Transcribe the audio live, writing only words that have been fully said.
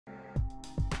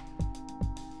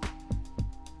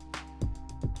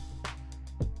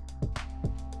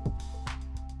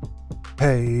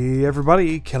Hey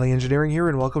everybody, Kelley Engineering here,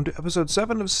 and welcome to episode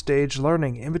 7 of Stage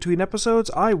Learning. In between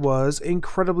episodes, I was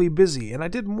incredibly busy, and I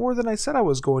did more than I said I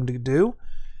was going to do.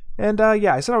 And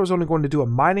yeah, I said I was only going to do a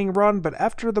mining run, but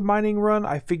after the mining run,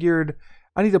 I figured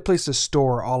I need a place to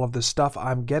store all of the stuff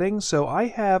I'm getting, so I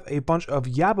have a bunch of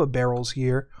Yaba barrels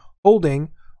here holding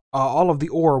all of the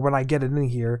ore when I get it in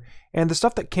here. And the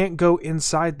stuff that can't go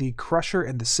inside the crusher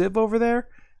and the sieve over there,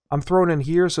 I'm throwing in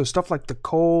here, so stuff like the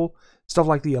coal, stuff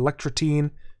like the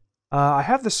electrotine. I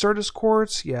have the Certus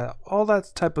quartz, yeah, all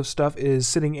that type of stuff is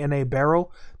sitting in a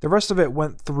barrel. The rest of it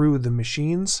went through the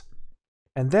machines.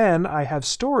 And then I have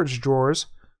storage drawers,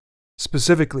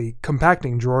 specifically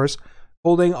compacting drawers,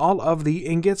 holding all of the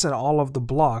ingots and all of the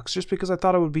blocks, just because I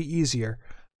thought it would be easier.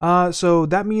 So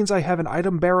that means I have an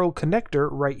item barrel connector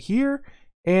right here,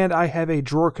 and I have a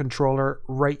drawer controller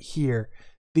right here.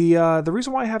 The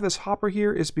reason why I have this hopper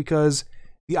here is because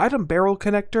the item barrel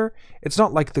connector, it's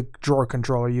not like the drawer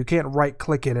controller. You can't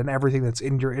right-click it and everything that's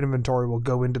in your inventory will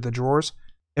go into the drawers.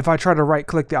 If I try to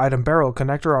right-click the item barrel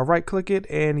connector, I'll right-click it,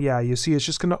 and yeah, you see it's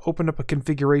just going to open up a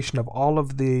configuration of all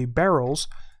of the barrels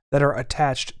that are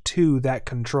attached to that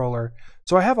controller.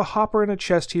 So I have a hopper and a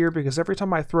chest here because every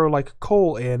time I throw like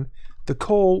coal in, the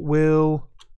coal will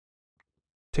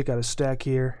take out a stack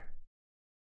here.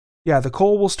 Yeah, the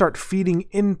coal will start feeding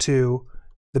into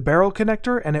the barrel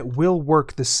connector, and it will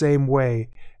work the same way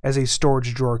as a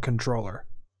storage drawer controller.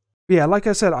 But yeah, like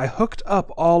I said, I hooked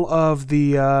up all of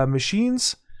the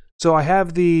machines. So I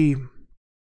have the,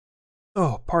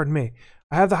 oh, pardon me.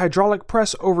 I have the hydraulic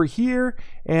press over here,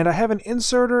 and I have an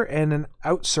inserter and an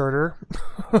outserter.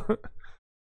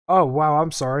 Oh, wow,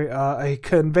 I'm sorry. A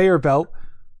conveyor belt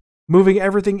moving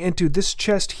everything into this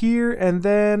chest here, and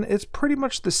then it's pretty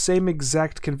much the same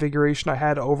exact configuration I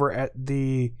had over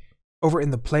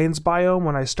in the plains biome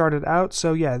when I started out.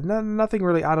 So yeah, nothing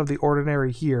really out of the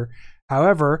ordinary here.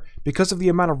 However, because of the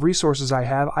amount of resources I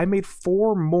have, I made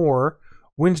 4 more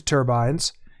wind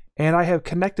turbines, and I have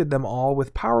connected them all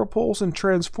with power poles and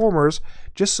transformers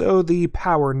just so the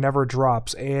power never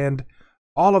drops. And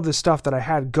all of the stuff that I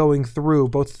had going through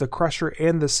both the crusher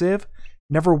and the sieve,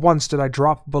 never once did I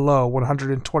drop below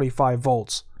 125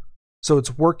 volts. So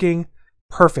it's working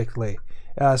perfectly,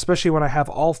 especially when I have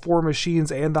all 4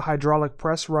 machines and the hydraulic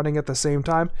press running at the same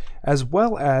time, as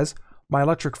well as my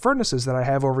electric furnaces that I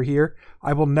have over here.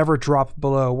 I will never drop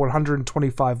below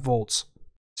 125 volts.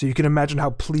 So you can imagine how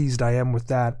pleased I am with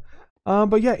that.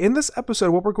 But yeah, in this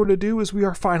episode, what we're going to do is we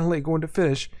are finally going to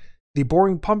finish the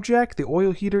boring pump jack, the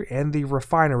oil heater, and the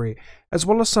refinery, as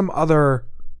well as some other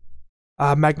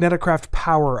Magneticraft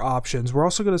power options. We're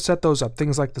also going to set those up,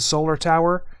 things like the solar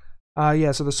tower.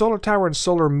 Yeah, so the solar tower and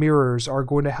solar mirrors are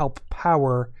going to help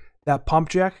power that pump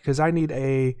jack, because I need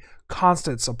a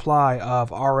constant supply of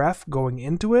RF going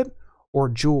into it, or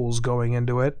joules going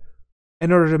into it,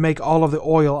 in order to make all of the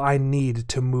oil I need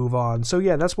to move on. So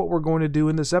yeah, that's what we're going to do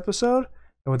in this episode,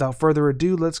 and without further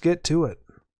ado, let's get to it.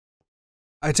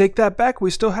 I take that back, we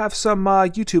still have some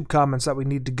YouTube comments that we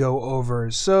need to go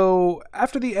over. So,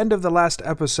 after the end of the last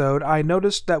episode, I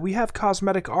noticed that we have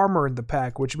cosmetic armor in the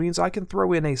pack, which means I can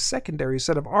throw in a secondary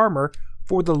set of armor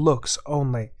for the looks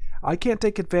only. I can't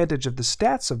take advantage of the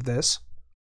stats of this.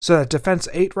 So that defense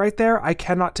 8 right there, I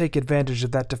cannot take advantage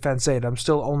of that defense 8. I'm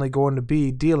still only going to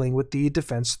be dealing with the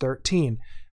defense 13.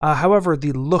 However,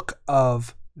 the look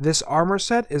of this armor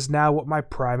set is now what my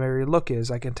primary look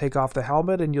is. I can take off the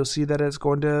helmet and you'll see that it's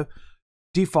going to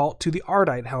default to the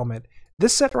Ardite helmet.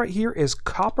 This set right here is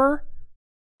copper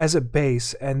as a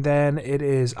base, and then it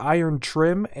is iron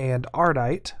trim and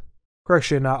Ardite.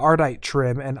 Correction, Ardite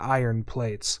trim and iron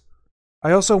plates.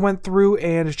 I also went through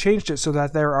and changed it so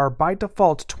that there are by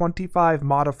default 25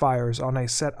 modifiers on a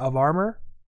set of armor.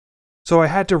 So I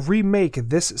had to remake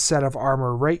this set of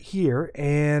armor right here,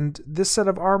 and this set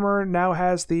of armor now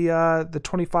has the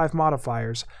 25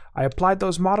 modifiers. I applied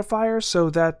those modifiers so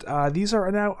that these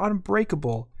are now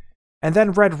unbreakable. And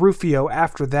then Red Rufio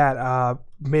after that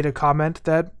made a comment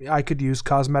that I could use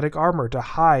cosmetic armor to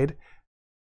hide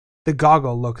the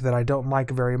goggle look that I don't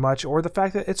like very much, or the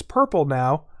fact that it's purple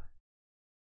now.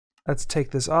 Let's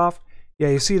take this off. Yeah,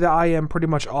 you see that I am pretty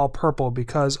much all purple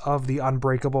because of the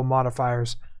unbreakable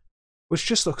modifiers, which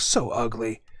just looks so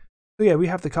ugly. So yeah, we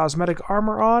have the cosmetic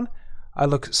armor on. I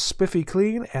look spiffy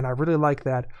clean, and I really like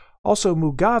that. Also,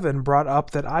 Mugavin brought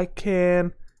up that I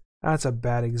can... That's a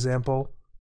bad example.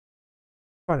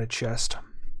 Find a chest.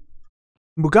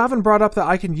 Mugavin brought up that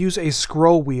I can use a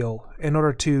scroll wheel in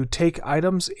order to take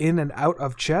items in and out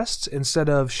of chests instead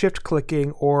of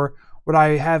shift-clicking, or what I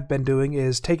have been doing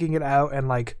is taking it out and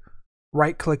like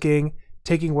right-clicking,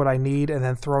 taking what I need, and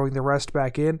then throwing the rest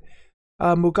back in.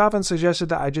 Mugavan suggested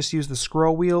that I just use the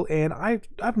scroll wheel, and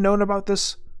I've known about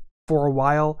this for a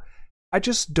while. I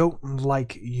just don't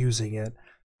like using it.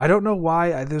 I don't know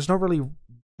why. There's no really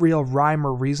real rhyme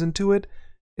or reason to it.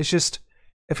 It's just,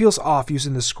 it feels off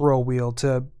using the scroll wheel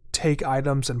to take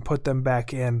items and put them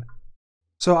back in.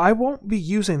 So I won't be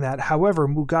using that. However,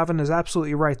 Mugavan is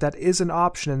absolutely right. That is an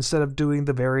option instead of doing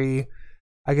the very,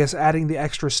 I guess, adding the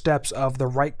extra steps of the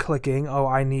right-clicking. Oh,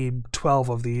 I need 12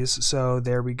 of these. So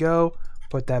there we go.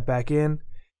 Put that back in.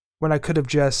 When I could have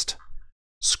just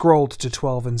scrolled to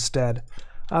 12 instead.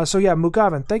 So yeah,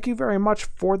 Mugavan, thank you very much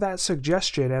for that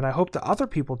suggestion, and I hope that other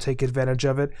people take advantage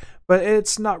of it, but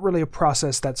it's not really a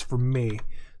process that's for me.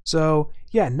 So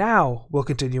yeah, now we'll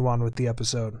continue on with the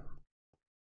episode.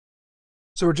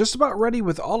 So we're just about ready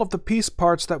with all of the piece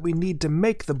parts that we need to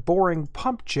make the boring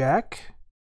pump jack.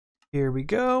 Here we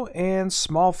go, and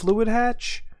small fluid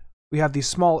hatch. We have the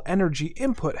small energy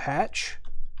input hatch.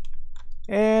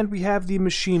 And we have the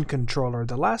machine controller.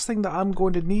 The last thing that I'm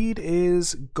going to need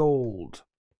is gold.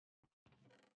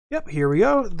 Yep, here we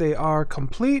go. They are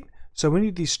complete. So we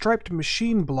need these striped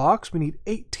machine blocks. We need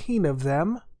 18 of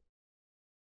them.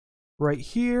 Right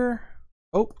here.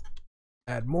 Oh,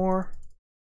 add more.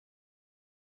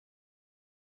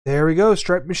 There we go.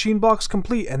 Striped machine blocks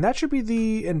complete. And that should be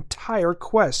the entire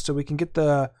quest. So we can get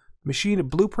the machine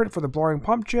blueprint for the boring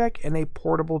pump jack and a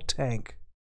portable tank.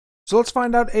 So let's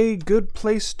find out a good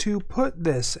place to put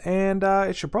this. And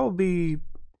it should probably be...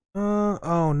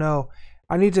 oh no.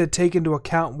 I need to take into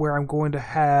account where I'm going to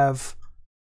have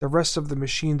the rest of the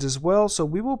machines as well. So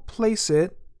we will place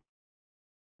it...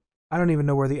 I don't even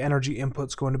know where the energy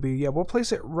input's going to be. Yeah, we'll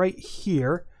place it right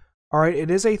here. Alright,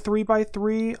 it is a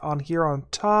 3x3 on here on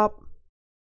top.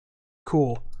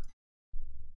 Cool.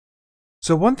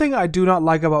 So one thing I do not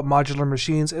like about modular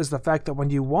machines is the fact that when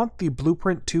you want the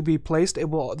blueprint to be placed,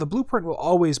 the blueprint will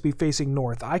always be facing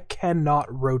north. I cannot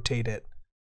rotate it.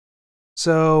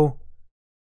 So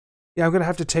yeah, I'm going to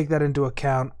have to take that into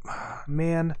account.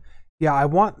 Man, yeah, I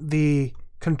want the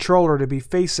controller to be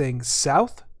facing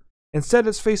south. Instead,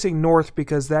 it's facing north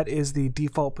because that is the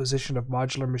default position of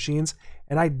modular machines,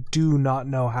 and I do not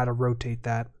know how to rotate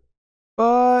that.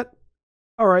 But,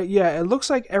 alright, yeah, it looks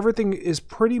like everything is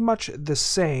pretty much the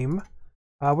same.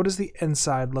 What does the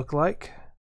inside look like?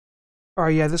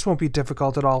 Alright, yeah, this won't be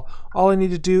difficult at all. All I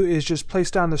need to do is just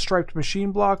place down the striped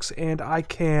machine blocks, and I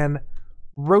can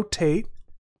rotate,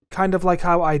 kind of like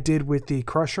how I did with the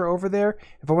crusher over there.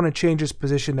 If I want to change its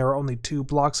position, there are only 2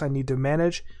 blocks I need to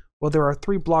manage. Well, there are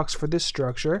 3 blocks for this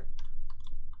structure.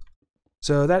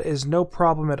 So that is no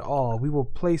problem at all. We will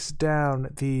place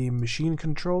down the machine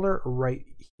controller right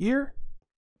here.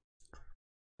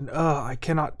 And I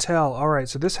cannot tell. Alright,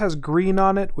 so this has green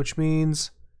on it, which means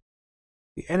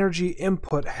the energy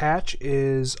input hatch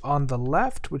is on the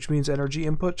left, which means energy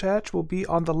input hatch will be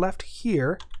on the left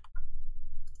here.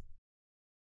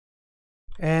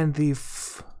 And the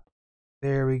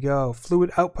there we go,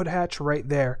 fluid output hatch right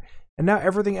there. And now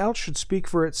everything else should speak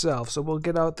for itself. So we'll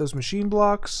get out those machine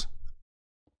blocks.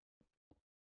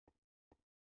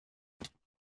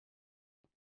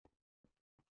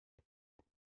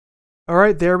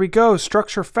 Alright, there we go.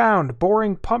 Structure found.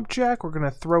 Boring pump jack. We're going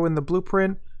to throw in the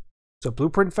blueprint. So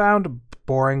blueprint found.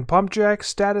 Boring pump jack.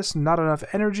 Status, not enough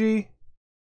energy.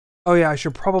 Oh yeah, I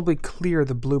should probably clear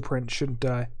the blueprint, shouldn't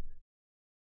I?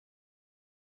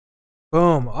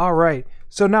 Boom. Alright.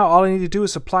 So now all I need to do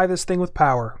is supply this thing with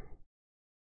power.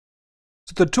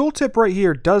 So the tooltip right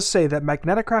here does say that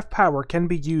Magneticraft power can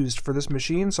be used for this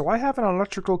machine. So I have an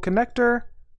electrical connector,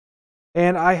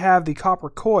 and I have the copper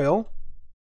coil,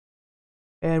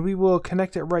 and we will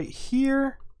connect it right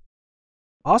here.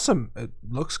 Awesome, it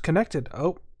looks connected.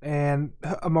 Oh, and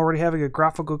I'm already having a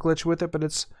graphical glitch with it, but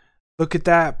it's, look at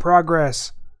that,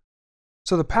 progress.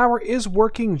 So the power is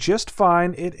working just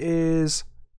fine. It is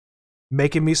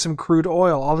making me some crude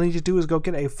oil. All I need to do is go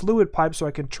get a fluid pipe so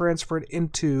I can transfer it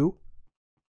into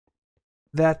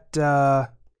that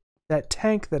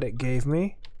tank that it gave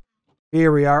me.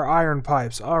 Here we are, iron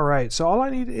pipes. Alright, so all I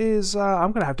need is,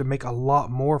 I'm going to have to make a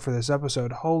lot more for this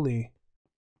episode. Holy.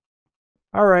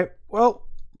 Alright, well,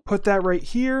 put that right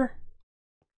here.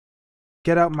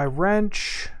 Get out my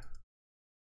wrench.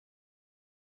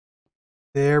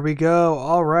 There we go.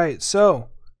 Alright, so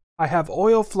I have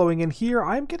oil flowing in here.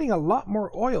 I'm getting a lot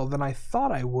more oil than I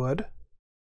thought I would.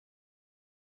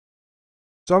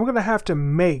 So I'm going to have to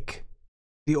make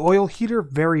the oil heater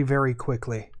very, very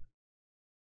quickly.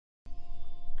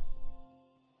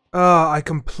 I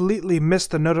completely missed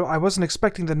the I wasn't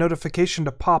expecting the notification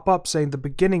to pop up saying the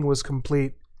beginning was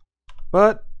complete.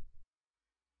 But,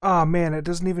 oh man, it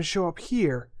doesn't even show up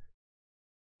here.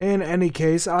 In any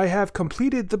case, I have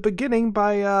completed the beginning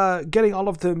by getting all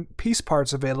of the piece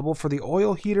parts available for the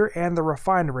oil heater and the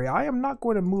refinery. I am not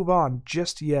going to move on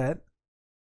just yet.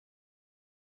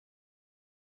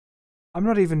 I'm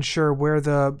not even sure where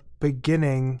the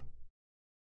beginning...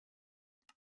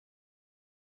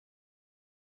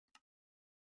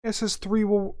 It says three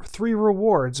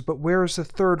rewards, but where is the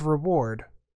third reward?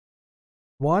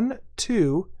 1,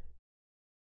 2...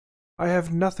 I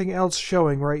have nothing else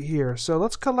showing right here, so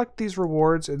let's collect these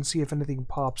rewards and see if anything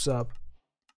pops up.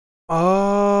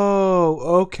 Oh,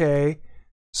 okay.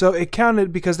 So it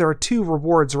counted, because there are 2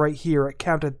 rewards right here, it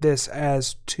counted this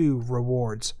as 2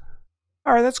 rewards.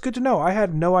 Alright, that's good to know. I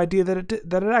had no idea that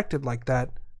it acted like that.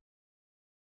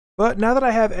 But now that I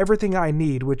have everything I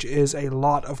need, which is a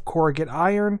lot of corrugate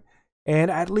iron and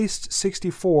at least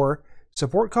 64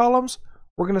 support columns,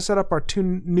 we're going to set up our 2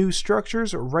 new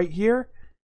structures right here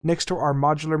next to our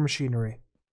modular machinery.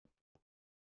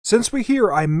 Since we're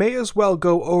here, I may as well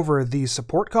go over these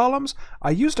support columns.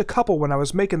 I used a couple when I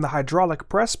was making the hydraulic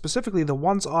press, specifically the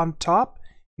ones on top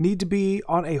need to be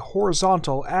on a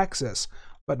horizontal axis.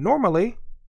 But normally,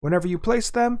 whenever you place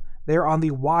them, they're on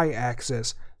the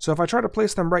y-axis. So if I try to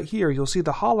place them right here, you'll see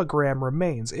the hologram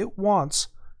remains. It wants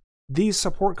these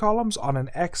support columns on an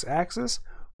x-axis,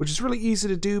 which is really easy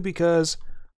to do because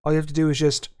all you have to do is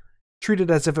just treat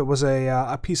it as if it was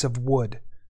a piece of wood.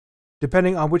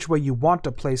 Depending on which way you want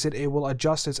to place it, it will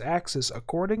adjust its axis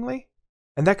accordingly.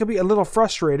 And that can be a little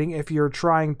frustrating if you're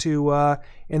trying to,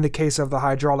 in the case of the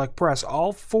hydraulic press,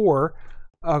 all 3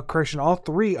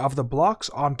 of the blocks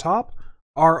on top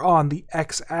are on the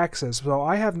x-axis. So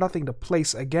I have nothing to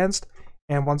place against.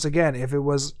 And once again, if it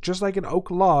was just like an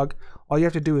oak log, all you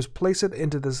have to do is place it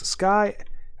into the sky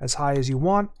as high as you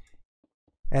want.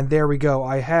 And there we go.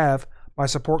 I have my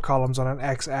support columns on an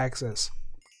x-axis.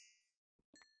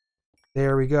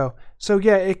 There we go. So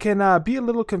yeah, it can be a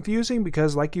little confusing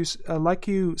because like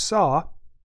you saw,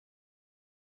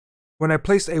 when I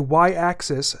placed a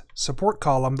y-axis support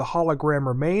column, the hologram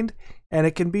remained, and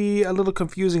it can be a little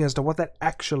confusing as to what that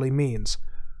actually means.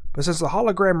 But since the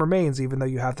hologram remains, even though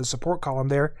you have the support column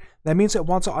there, that means it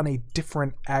wants it on a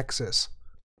different axis.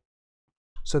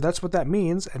 So that's what that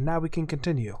means, and now we can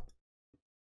continue.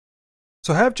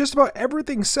 So I have just about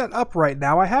everything set up right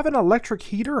now. I have an electric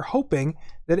heater hoping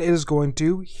that it is going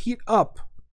to heat up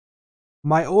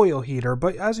my oil heater,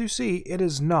 but as you see, it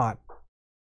is not.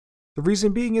 The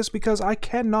reason being is because I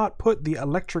cannot put the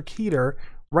electric heater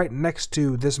right next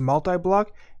to this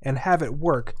multi-block and have it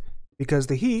work, because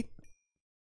the heat,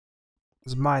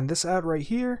 let's mine this out right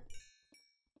here,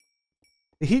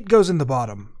 the heat goes in the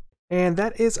bottom. And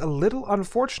that is a little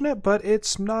unfortunate, but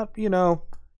it's not, you know,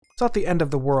 it's not the end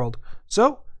of the world.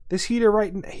 So, this heater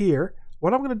right in here,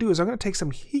 what I'm going to do is I'm going to take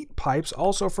some heat pipes,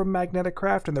 also from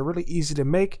Magneticraft, and they're really easy to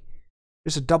make.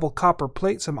 Just a double copper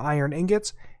plate, some iron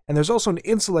ingots, and there's also an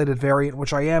insulated variant,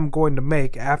 which I am going to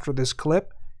make after this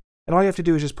clip. And all you have to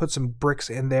do is just put some bricks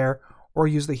in there, or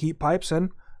use the heat pipes and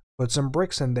put some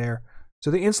bricks in there.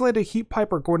 So the insulated heat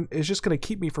pipe is just going to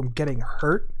keep me from getting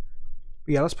hurt.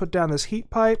 But yeah, let's put down this heat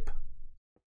pipe.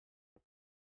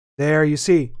 There, you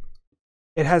see,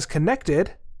 it has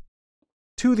connected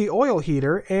to the oil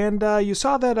heater, and you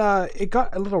saw that it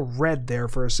got a little red there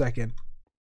for a second.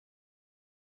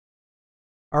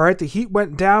 Alright, the heat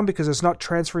went down because it's not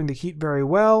transferring the heat very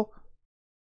well,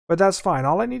 but that's fine.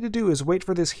 All I need to do is wait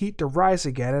for this heat to rise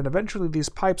again, and eventually these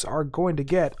pipes are going to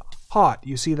get hot.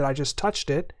 You see that I just touched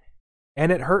it,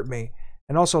 and it hurt me.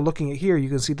 And also looking at here, you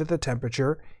can see that the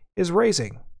temperature is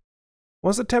raising.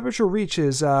 Once the temperature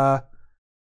reaches, oh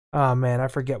man, I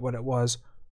forget what it was.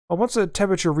 Well, once the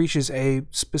temperature reaches a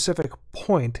specific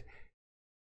point,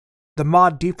 the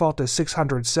mod default is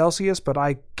 600 Celsius, but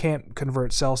I can't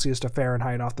convert Celsius to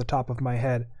Fahrenheit off the top of my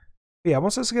head. But yeah,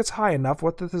 once this gets high enough,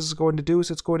 what this is going to do is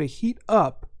it's going to heat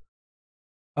up.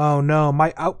 Oh no,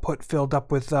 my output filled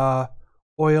up with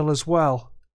oil as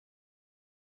well.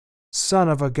 Son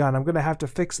of a gun, I'm going to have to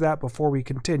fix that before we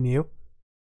continue.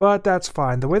 But that's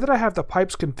fine. The way that I have the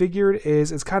pipes configured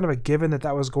is it's kind of a given that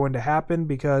that was going to happen,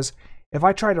 because if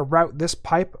I try to route this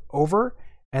pipe over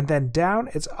and then down,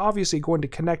 it's obviously going to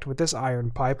connect with this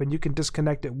iron pipe, and you can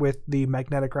disconnect it with the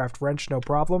Magneticraft wrench, no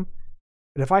problem.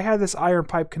 But if I had this iron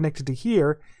pipe connected to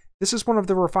here, this is one of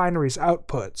the refinery's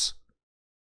outputs.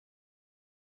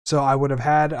 So I would have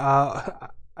had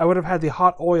the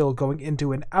hot oil going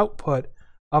into an output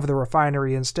of the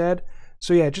refinery instead.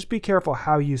 So yeah, just be careful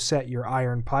how you set your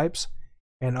iron pipes.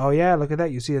 And oh yeah, look at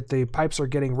that. You see that the pipes are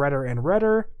getting redder and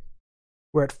redder.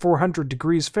 We're at 400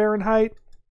 degrees Fahrenheit.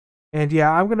 And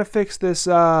yeah, I'm going to fix this,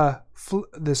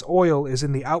 this oil is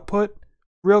in the output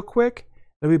real quick.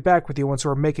 I'll be back with you once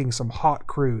we're making some hot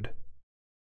crude.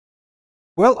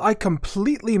 Well, I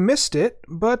completely missed it,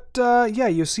 but yeah,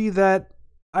 you see that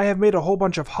I have made a whole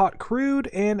bunch of hot crude,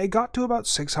 and it got to about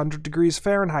 600 degrees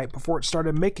Fahrenheit before it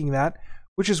started making that,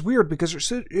 which is weird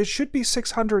because it should be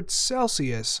 600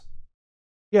 Celsius.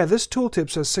 Yeah, this tooltip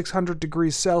says 600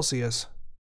 degrees Celsius.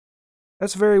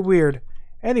 That's very weird.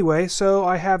 Anyway, so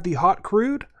I have the hot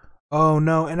crude. Oh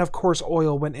no, and of course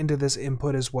oil went into this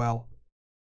input as well.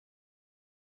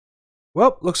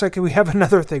 Well, looks like we have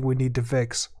another thing we need to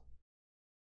fix.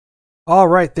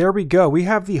 Alright, there we go. We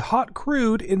have the hot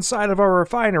crude inside of our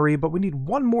refinery, but we need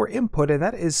one more input, and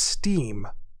that is steam.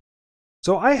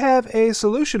 So I have a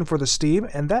solution for the steam,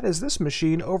 and that is this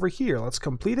machine over here. Let's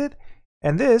complete it.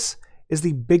 And this is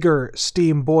the bigger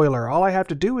steam boiler. All I have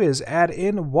to do is add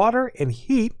in water and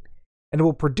heat, and it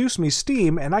will produce me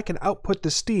steam, and I can output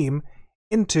the steam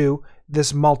into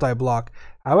this multi-block.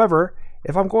 However,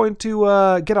 if I'm going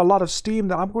to get a lot of steam,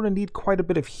 then I'm going to need quite a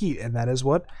bit of heat, and that is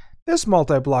what this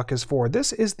multi-block is for.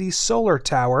 This is the solar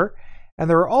tower, and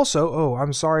there are also, oh,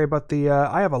 I'm sorry about the,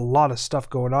 I have a lot of stuff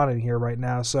going on in here right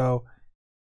now, so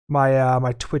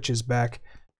my Twitch is back.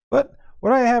 But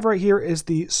what I have right here is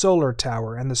the solar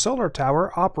tower, and the solar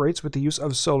tower operates with the use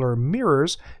of solar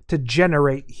mirrors to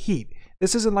generate heat.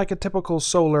 This isn't like a typical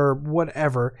solar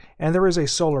whatever, and there is a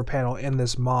solar panel in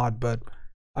this mod, but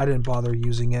I didn't bother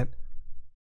using it.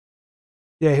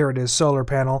 Yeah, here it is, solar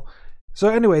panel. So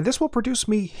anyway, this will produce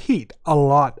me heat, a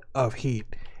lot of heat.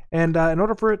 And in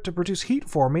order for it to produce heat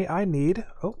for me, I need...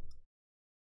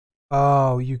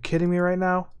 Oh, you kidding me right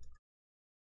now?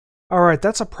 Alright,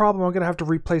 that's a problem. I'm going to have to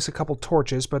replace a couple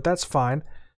torches, but that's fine.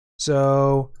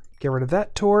 So, get rid of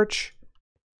that torch.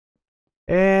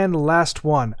 And last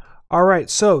one. Alright,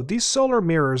 so these solar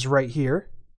mirrors right here.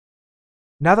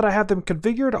 Now that I have them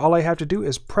configured, all I have to do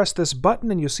is press this button,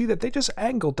 and you'll see that they just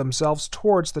angled themselves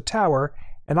towards the tower,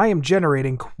 and I am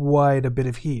generating quite a bit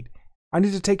of heat. I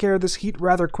need to take care of this heat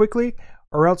rather quickly,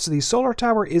 or else the solar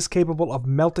tower is capable of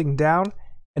melting down,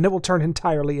 and it will turn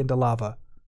entirely into lava.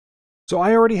 So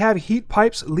I already have heat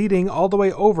pipes leading all the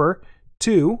way over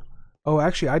to... Oh,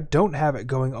 actually, I don't have it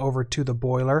going over to the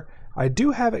boiler. I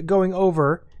do have it going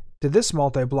over to this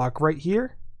multi-block right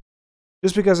here,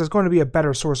 just because it's going to be a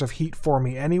better source of heat for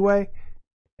me anyway.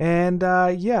 And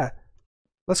yeah.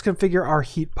 Let's configure our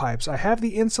heat pipes. I have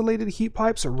the insulated heat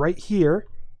pipes right here,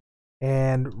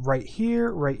 and right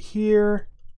here,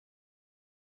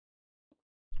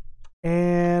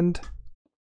 and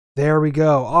there we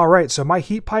go. Alright, so my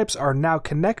heat pipes are now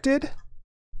connected.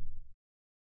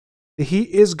 The heat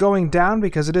is going down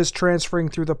because it is transferring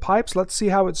through the pipes. Let's see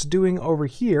how it's doing over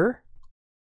here.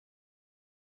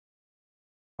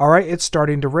 Alright, it's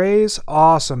starting to raise.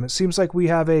 Awesome. It seems like we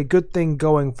have a good thing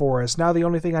going for us. Now the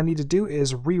only thing I need to do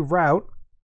is reroute.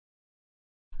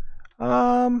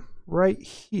 Right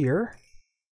here.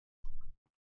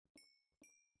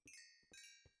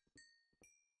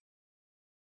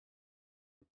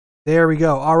 There we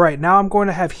go. Alright, now I'm going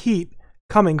to have heat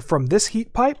coming from this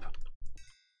heat pipe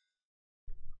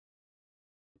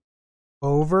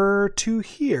over to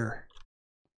here.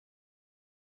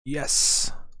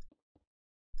 Yes.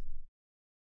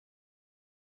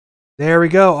 There we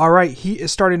go. Alright, heat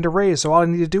is starting to raise, so all I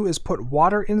need to do is put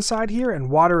water inside here,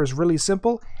 and water is really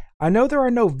simple. I know there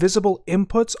are no visible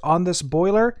inputs on this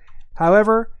boiler,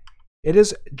 however, it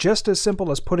is just as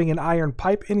simple as putting an iron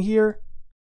pipe in here,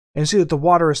 and see that the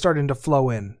water is starting to flow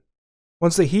in.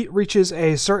 Once the heat reaches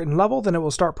a certain level, then it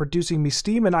will start producing me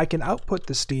steam, and I can output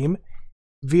the steam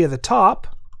via the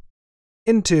top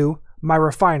into my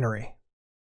refinery.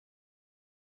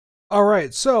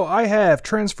 Alright, so I have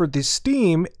transferred the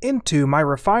steam into my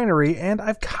refinery, and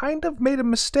I've kind of made a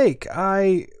mistake.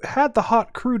 I had the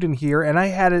hot crude in here, and I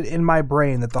had it in my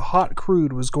brain that the hot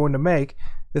crude was going to make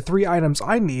the 3 items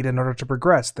I need in order to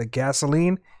progress: the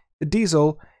gasoline, the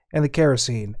diesel, and the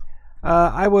kerosene.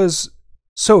 I was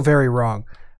so very wrong.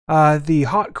 The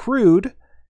hot crude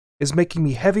is making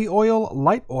me heavy oil,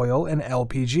 light oil, and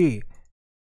LPG.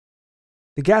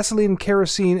 The gasoline,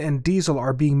 kerosene, and diesel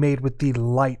are being made with the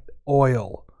light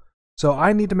oil. So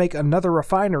I need to make another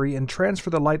refinery and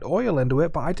transfer the light oil into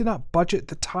it, but I did not budget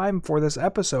the time for this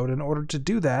episode in order to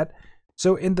do that.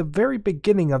 So in the very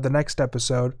beginning of the next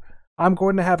episode, I'm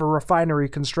going to have a refinery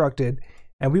constructed,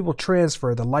 and we will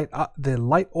transfer the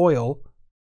light oil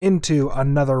into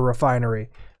another refinery.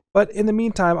 But in the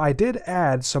meantime, I did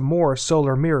add some more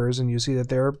solar mirrors, and you see that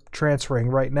they're transferring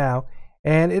right now,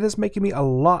 and it is making me a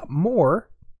lot more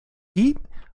heat.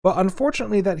 But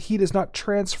unfortunately, that heat is not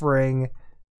transferring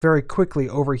very quickly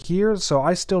over here, so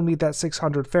I still need that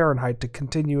 600 Fahrenheit to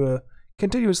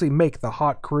continuously make the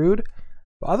hot crude.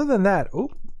 But other than that, oh,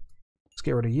 let's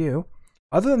get rid of you.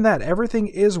 Other than that, everything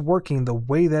is working the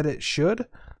way that it should.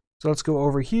 So let's go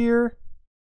over here.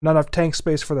 Not enough tank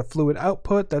space for the fluid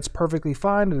output. That's perfectly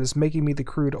fine. It is making me the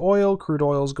crude oil. Crude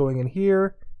oil is going in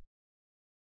here.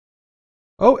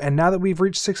 Oh, and now that we've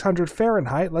reached 600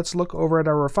 Fahrenheit, let's look over at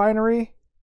our refinery.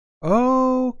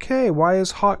 Okay, why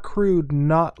is hot crude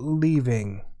not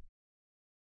leaving?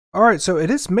 Alright, so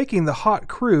it is making the hot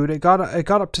crude. It got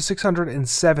up to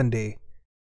 670.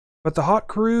 But the hot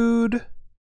crude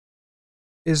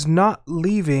is not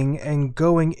leaving and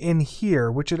going in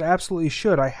here, which it absolutely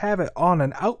should. I have it on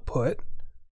an output.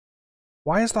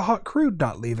 Why is the hot crude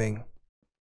not leaving?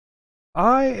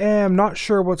 I am not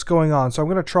sure what's going on, so I'm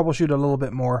going to troubleshoot a little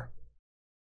bit more.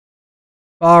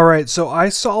 Alright, so I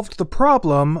solved the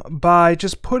problem by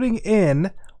just putting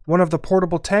in one of the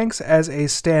portable tanks as a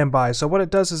standby. So what it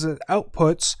does is it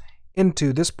outputs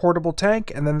into this portable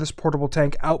tank, and then this portable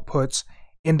tank outputs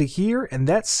into here, and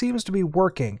that seems to be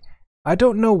working. I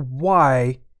don't know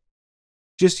why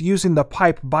just using the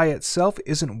pipe by itself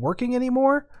isn't working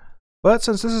anymore, but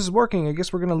since this is working, I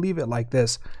guess we're going to leave it like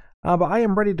this. But I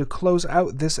am ready to close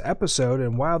out this episode,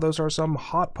 and wow, those are some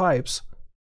hot pipes.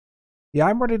 Yeah,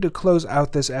 I'm ready to close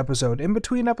out this episode. In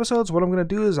between episodes, what I'm going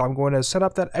to do is I'm going to set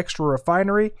up that extra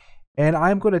refinery, and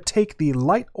I'm going to take the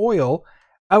light oil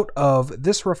out of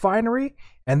this refinery,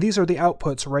 and these are the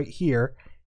outputs right here.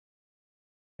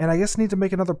 And I guess I need to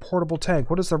make another portable tank.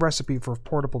 What is the recipe for a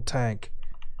portable tank?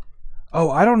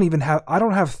 Oh, I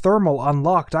don't have thermal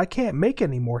unlocked. I can't make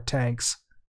any more tanks.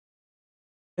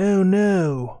 Oh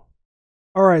no.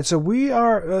 Alright, so we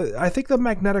are, I think the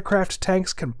Magneticraft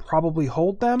tanks can probably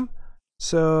hold them.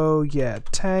 So, yeah,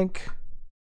 tank.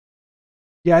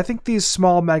 Yeah, I think these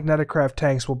small Magneticraft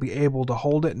tanks will be able to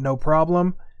hold it, no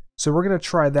problem. So we're going to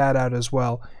try that out as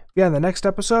well. Yeah, in the next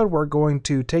episode, we're going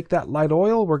to take that light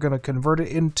oil, we're going to convert it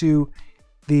into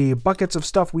the buckets of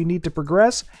stuff we need to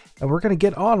progress, and we're going to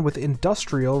get on with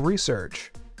industrial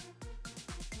research.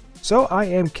 So, I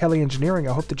am Kelley Engineering.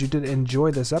 I hope that you did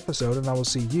enjoy this episode, and I will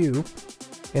see you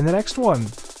in the next one.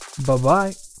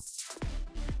 Bye-bye.